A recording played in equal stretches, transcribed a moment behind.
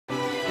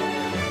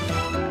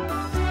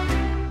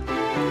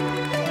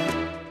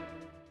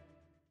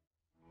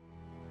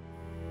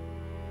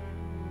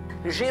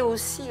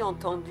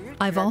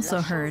I've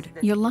also heard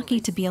you're lucky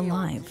to be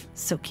alive,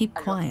 so keep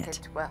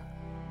quiet.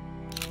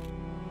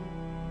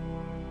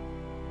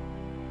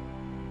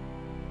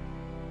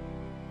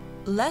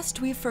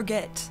 Lest We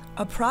Forget,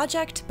 a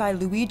project by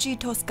Luigi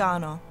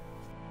Toscano.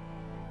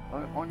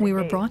 We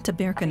were brought to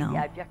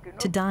Birkenau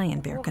to die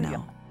in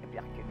Birkenau.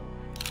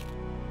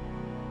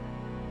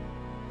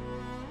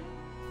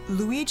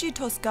 Luigi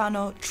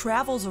Toscano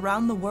travels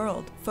around the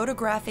world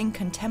photographing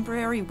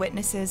contemporary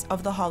witnesses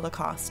of the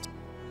Holocaust.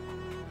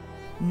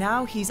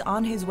 Now he's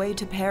on his way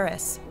to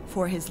Paris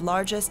for his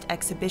largest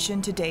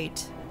exhibition to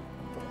date.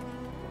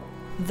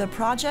 The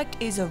project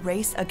is a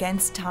race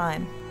against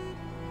time.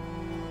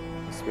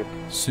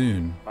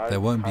 Soon, there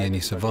won't be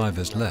any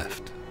survivors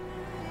left.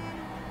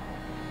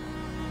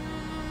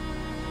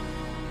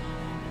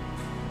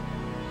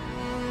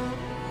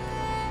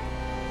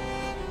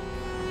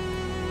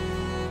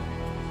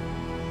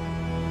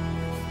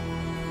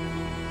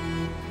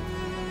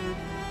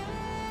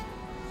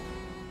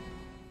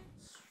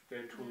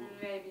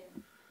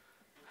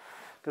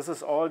 This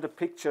is all the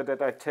picture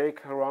that I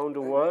take around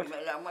the world.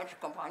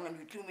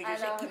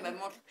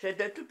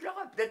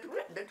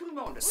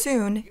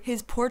 Soon,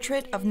 his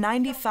portrait of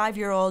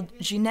 95-year-old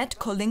Ginette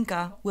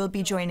Kolinka will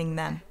be joining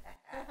them.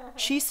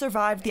 She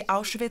survived the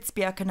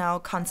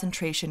Auschwitz-Birkenau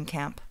concentration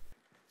camp.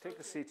 Take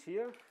a seat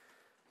here.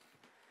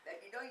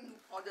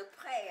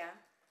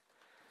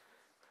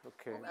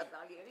 Okay.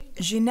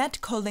 Ginette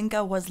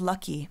Kolinka was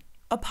lucky.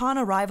 Upon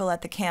arrival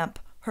at the camp,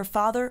 her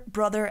father,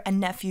 brother, and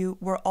nephew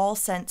were all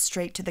sent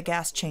straight to the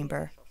gas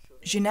chamber.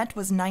 Ginette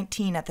was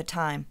 19 at the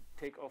time.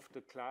 Take off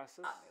the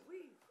glasses.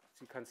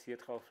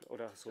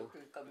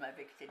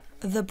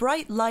 The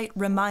bright light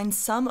reminds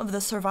some of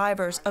the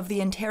survivors of the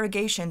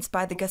interrogations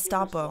by the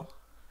Gestapo.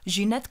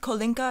 Ginette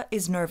Kolinka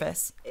is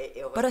nervous,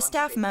 but a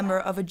staff member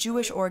of a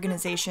Jewish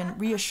organization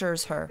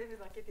reassures her.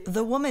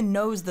 The woman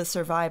knows the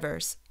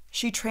survivors.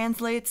 She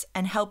translates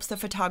and helps the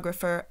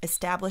photographer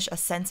establish a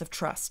sense of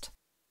trust.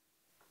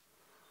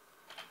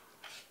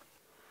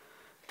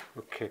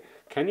 Okay.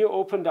 Can you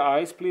open the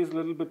eyes, please, a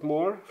little bit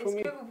more for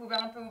me?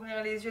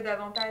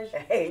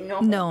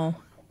 No.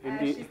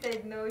 She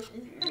said no.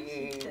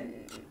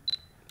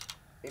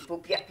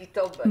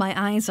 My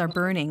eyes are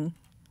burning.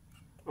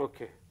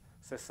 Okay,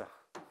 c'est ça.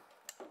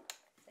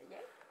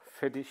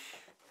 Fertig.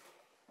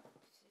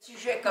 She's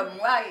sure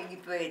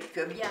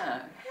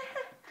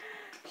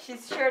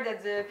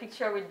that the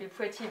picture will be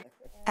pretty.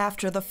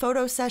 After the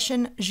photo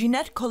session,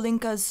 Ginette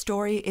Kolinka's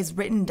story is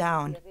written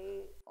down.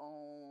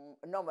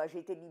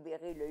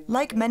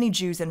 Like many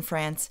Jews in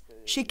France,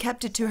 she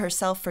kept it to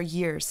herself for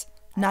years,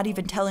 not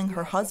even telling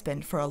her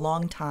husband for a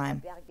long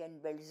time.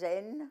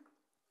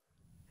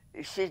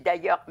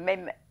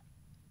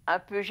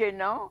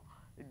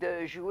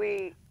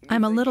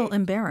 I'm a little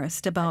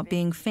embarrassed about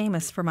being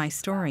famous for my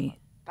story.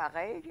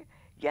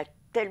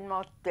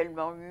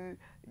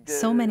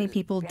 So many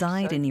people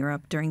died in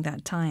Europe during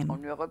that time.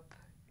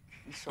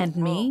 And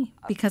me,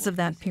 because of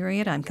that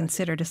period, I'm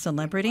considered a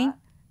celebrity.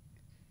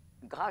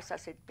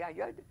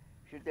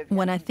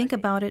 When I think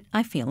about it,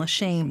 I feel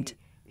ashamed.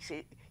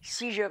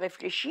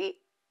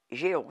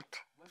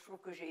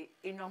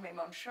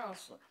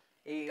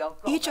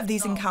 Each of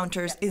these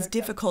encounters is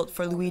difficult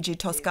for Luigi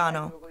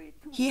Toscano.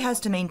 He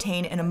has to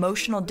maintain an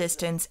emotional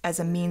distance as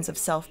a means of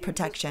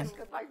self-protection.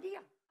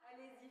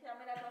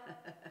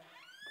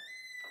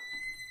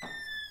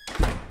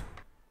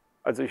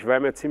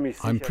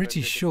 I'm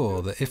pretty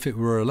sure that if it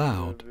were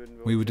allowed,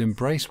 we would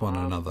embrace one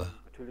another.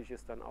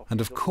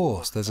 And of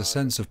course, there's a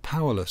sense of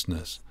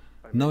powerlessness,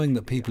 knowing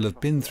that people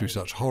have been through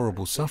such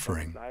horrible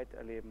suffering.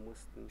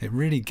 It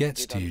really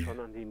gets to you.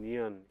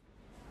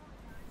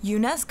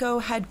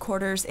 UNESCO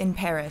headquarters in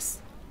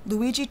Paris.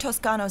 Luigi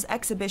Toscano's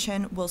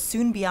exhibition will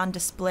soon be on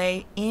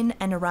display in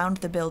and around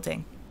the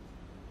building.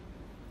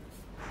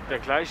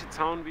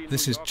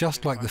 This is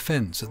just like the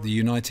fence at the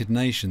United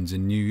Nations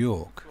in New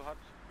York.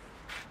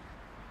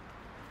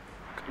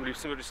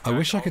 I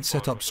wish I could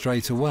set up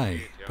straight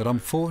away, but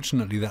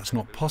unfortunately that's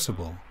not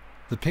possible.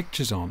 The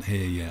pictures aren't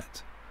here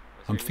yet.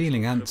 I'm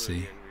feeling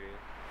antsy.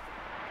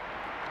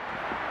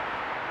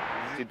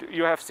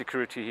 You have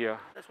security here.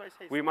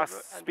 We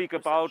must speak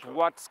about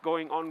what's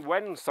going on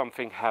when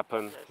something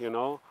happens, you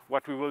know,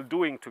 what we will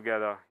doing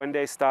together. When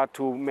they start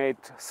to make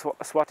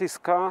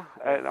swastika,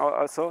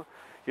 also,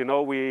 you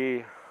know,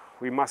 we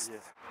must.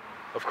 Yes.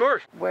 Of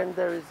course. When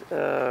there is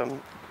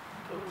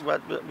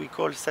what we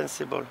call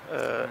sensible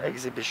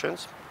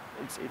exhibitions,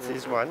 it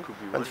is one,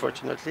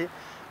 unfortunately,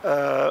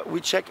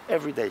 we check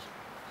every day.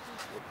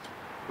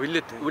 We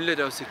let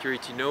our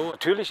security know.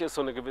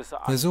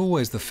 There's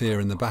always the fear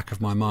in the back of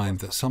my mind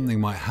that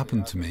something might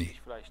happen to me,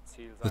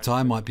 that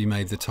I might be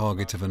made the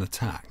target of an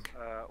attack.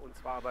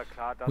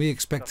 We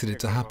expected it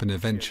to happen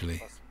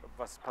eventually.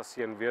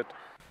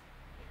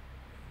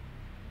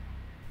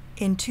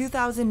 In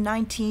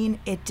 2019,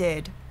 it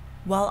did.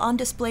 While on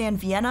display in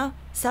Vienna,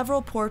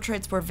 several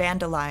portraits were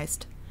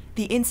vandalized.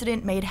 The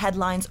incident made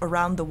headlines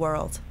around the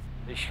world.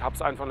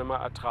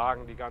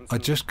 I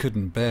just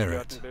couldn't bear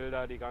it.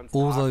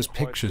 All those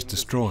pictures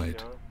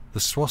destroyed. the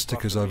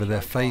swastikas over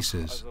their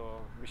faces,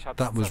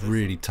 that was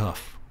really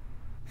tough.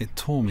 It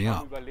tore me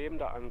up.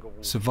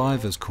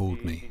 Survivors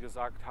called me,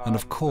 and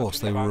of course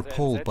they were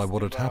appalled by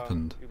what had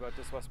happened.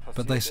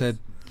 But they said,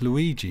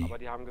 "Luigi,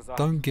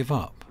 don't give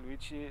up.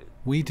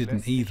 We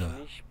didn't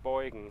either."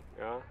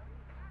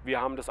 Wir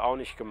haben das auch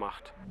nicht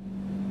gemacht.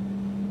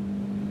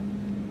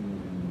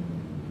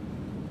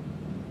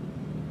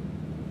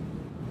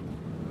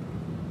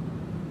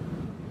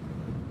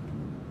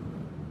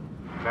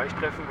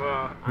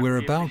 We're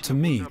about to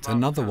meet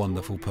another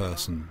wonderful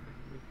person.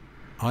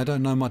 I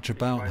don't know much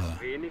about her.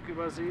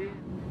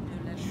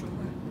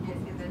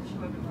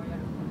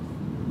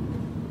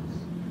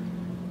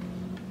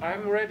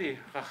 I'm ready,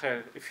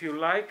 Rachel. If you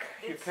like,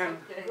 you can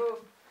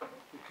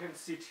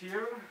sit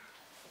here.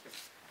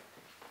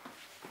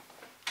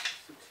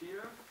 Sit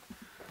here.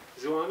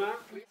 Joanna?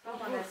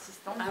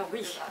 Ah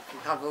oui,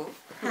 bravo.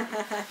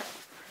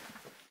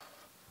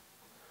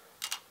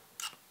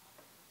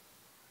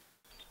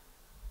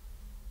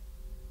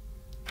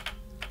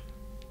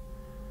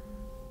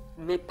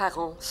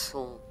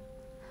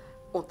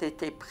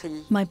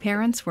 My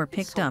parents were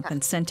picked up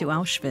and sent to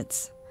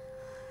Auschwitz.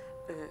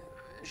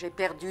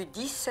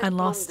 I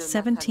lost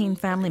 17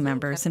 family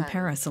members in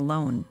Paris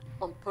alone.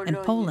 In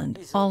Poland,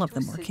 all of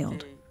them were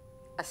killed.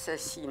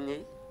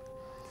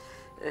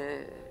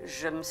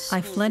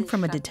 I fled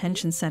from a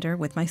detention center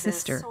with my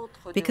sister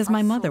because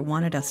my mother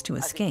wanted us to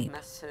escape.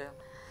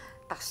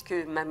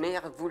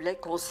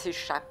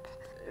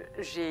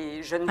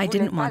 I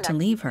didn't want to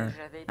leave her.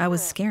 I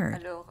was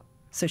scared.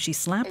 So she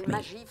slapped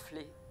me.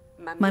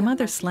 My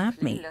mother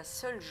slapped me.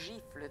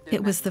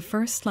 It was the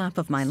first slap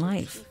of my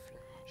life.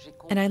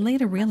 And I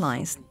later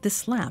realized this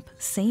slap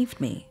saved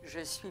me.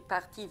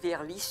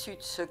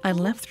 I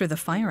left through the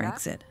fire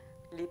exit.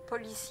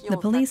 The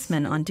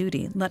policemen on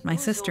duty let my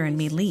sister and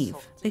me leave.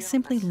 They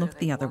simply looked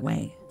the other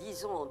way.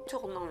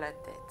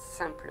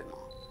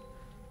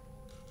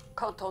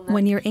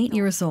 When you're 8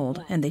 years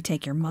old and they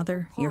take your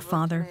mother, your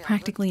father,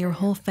 practically your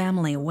whole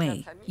family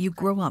away, you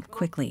grow up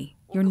quickly.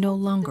 You're no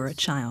longer a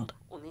child.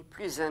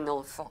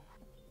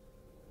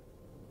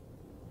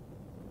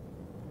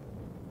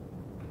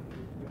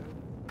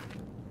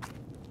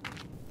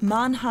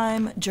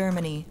 Mannheim,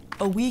 Germany,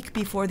 a week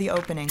before the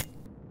opening.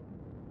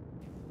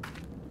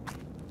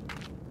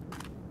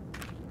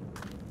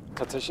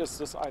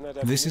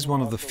 This is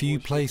one of the few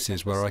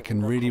places where I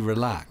can really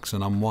relax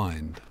and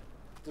unwind.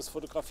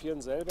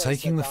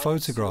 Taking the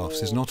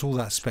photographs is not all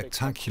that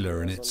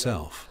spectacular in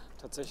itself.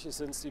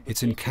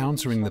 It's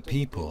encountering the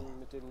people.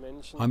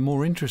 I'm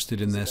more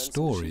interested in their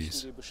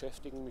stories.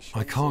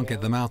 I can't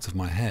get them out of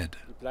my head.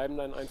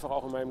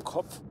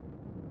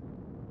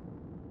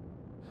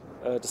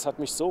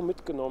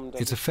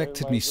 It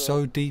affected me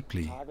so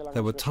deeply.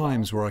 There were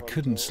times where I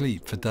couldn't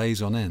sleep for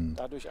days on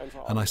end,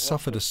 and I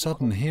suffered a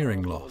sudden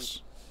hearing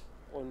loss.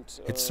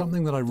 It's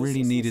something that I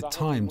really needed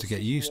time to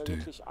get used to,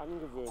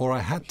 or I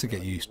had to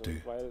get used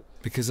to,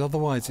 because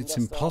otherwise it's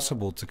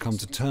impossible to come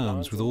to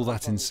terms with all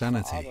that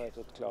insanity.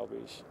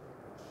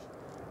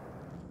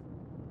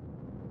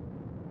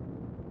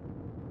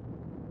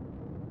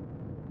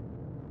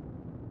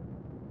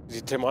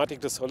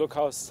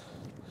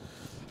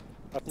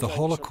 The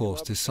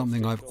Holocaust is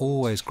something I've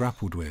always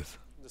grappled with,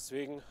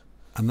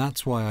 and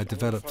that's why I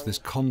developed this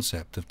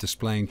concept of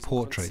displaying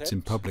portraits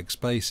in public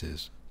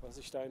spaces,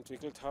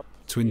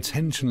 to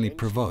intentionally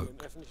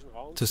provoke,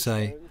 to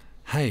say,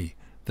 hey,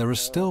 there are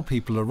still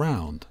people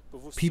around,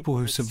 people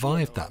who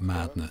survived that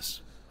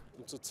madness.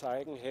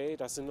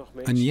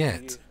 And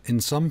yet,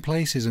 in some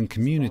places and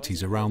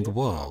communities around the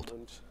world,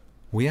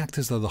 we act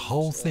as though the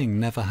whole thing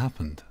never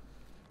happened.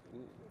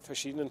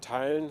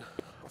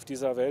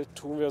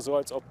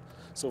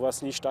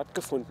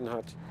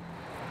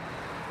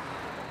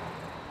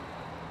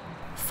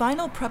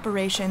 Final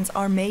preparations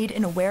are made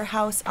in a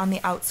warehouse on the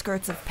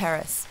outskirts of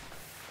Paris.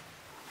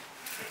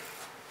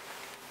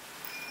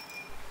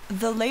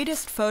 The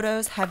latest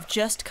photos have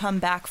just come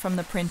back from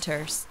the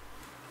printers.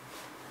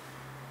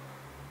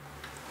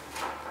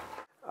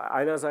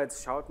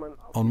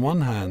 On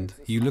one hand,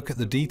 you look at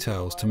the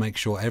details to make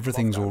sure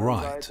everything's all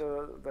right.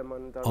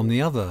 On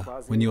the other,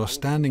 when you are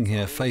standing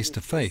here face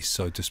to face,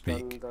 so to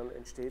speak,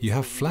 you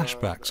have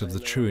flashbacks of the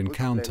true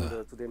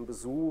encounter.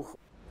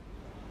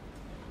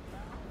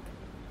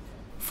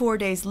 4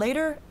 days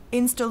later,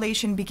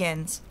 installation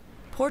begins.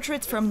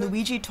 Portraits from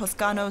Luigi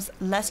Toscano's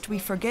Lest We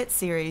Forget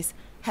series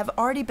have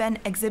already been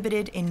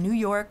exhibited in New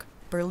York,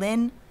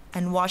 Berlin,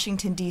 and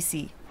Washington,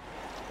 D.C.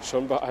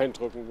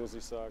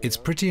 It's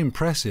pretty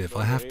impressive,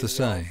 I have to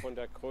say.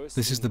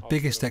 This is the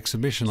biggest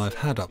exhibition I've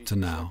had up to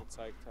now.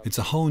 It's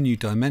a whole new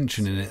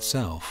dimension in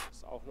itself.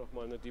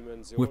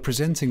 We're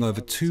presenting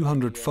over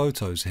 200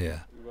 photos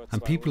here,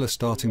 and people are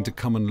starting to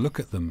come and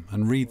look at them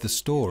and read the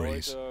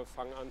stories.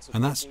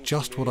 And that's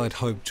just what I'd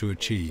hoped to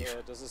achieve.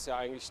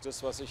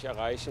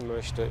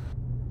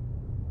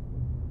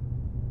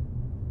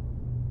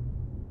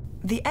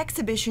 The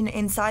exhibition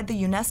inside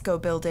the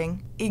UNESCO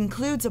building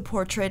includes a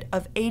portrait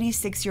of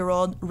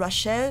 86-year-old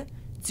Rachel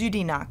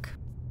Züdinack.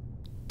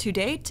 To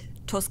date,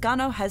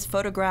 Toscano has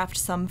photographed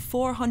some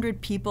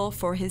 400 people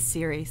for his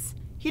series.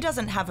 He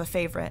doesn't have a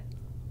favorite.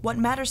 What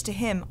matters to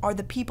him are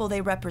the people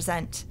they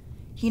represent.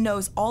 He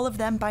knows all of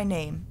them by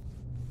name.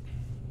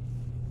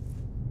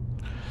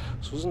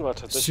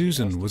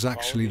 Susan was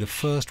actually the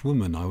first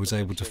woman I was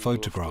able to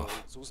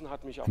photograph,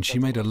 and she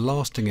made a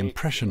lasting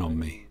impression on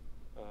me.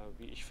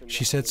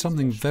 She said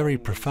something very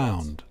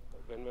profound.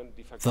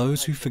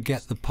 Those who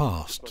forget the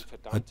past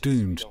are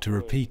doomed to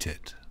repeat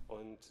it.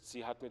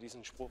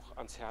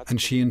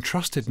 And she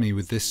entrusted me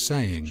with this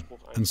saying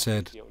and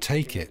said,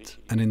 take it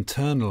and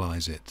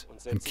internalize it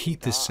and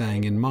keep this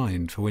saying in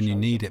mind for when you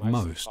need it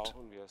most.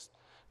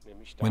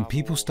 When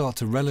people start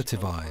to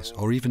relativize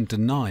or even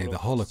deny the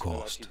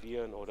Holocaust.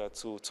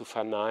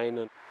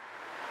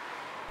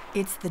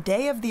 It's the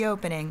day of the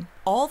opening.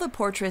 All the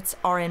portraits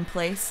are in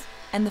place,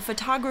 and the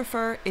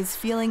photographer is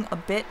feeling a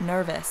bit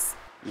nervous.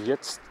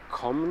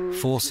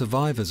 4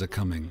 survivors are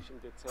coming.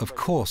 Of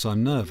course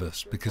I'm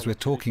nervous because we're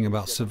talking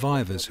about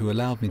survivors who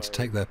allowed me to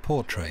take their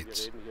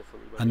portraits.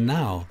 And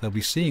now they'll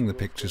be seeing the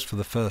pictures for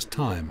the first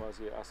time.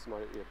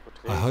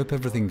 I hope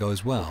everything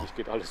goes well.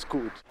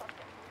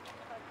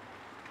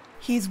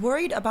 He's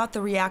worried about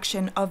the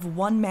reaction of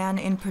one man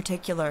in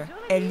particular,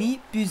 Élie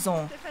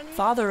Buzon,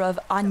 father of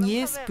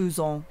Agnès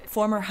Buzon,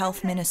 former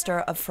health minister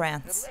of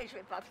France.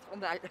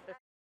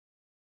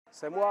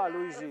 C'est moi,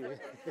 Luigi.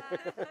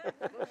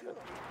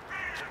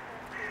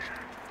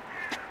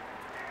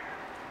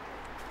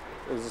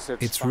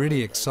 It's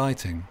really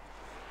exciting.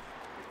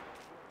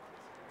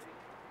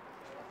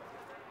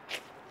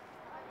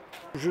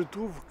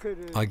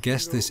 I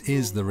guess this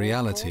is the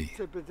reality,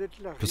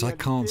 but I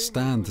can't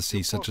stand to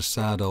see such a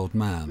sad old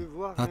man,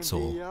 that's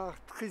all.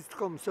 Vous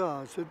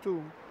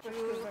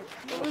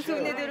vous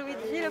souvenez de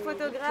Luigi, le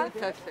photographe? Tout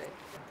à fait.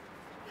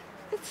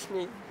 It's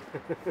me.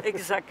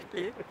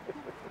 Exactly.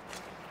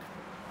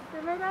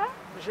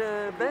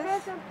 Je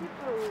baisse un petit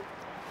peu.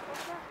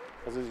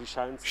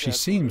 She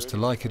seems to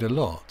like it a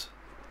lot.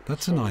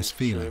 That's a nice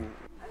feeling.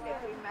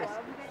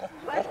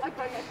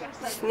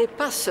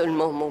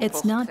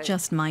 It's not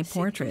just my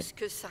portrait.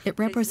 It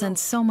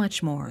represents so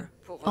much more.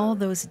 All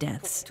those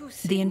deaths,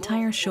 the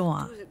entire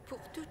Shoah.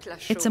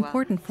 It's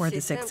important for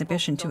this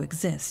exhibition to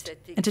exist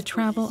and to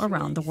travel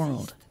around the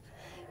world.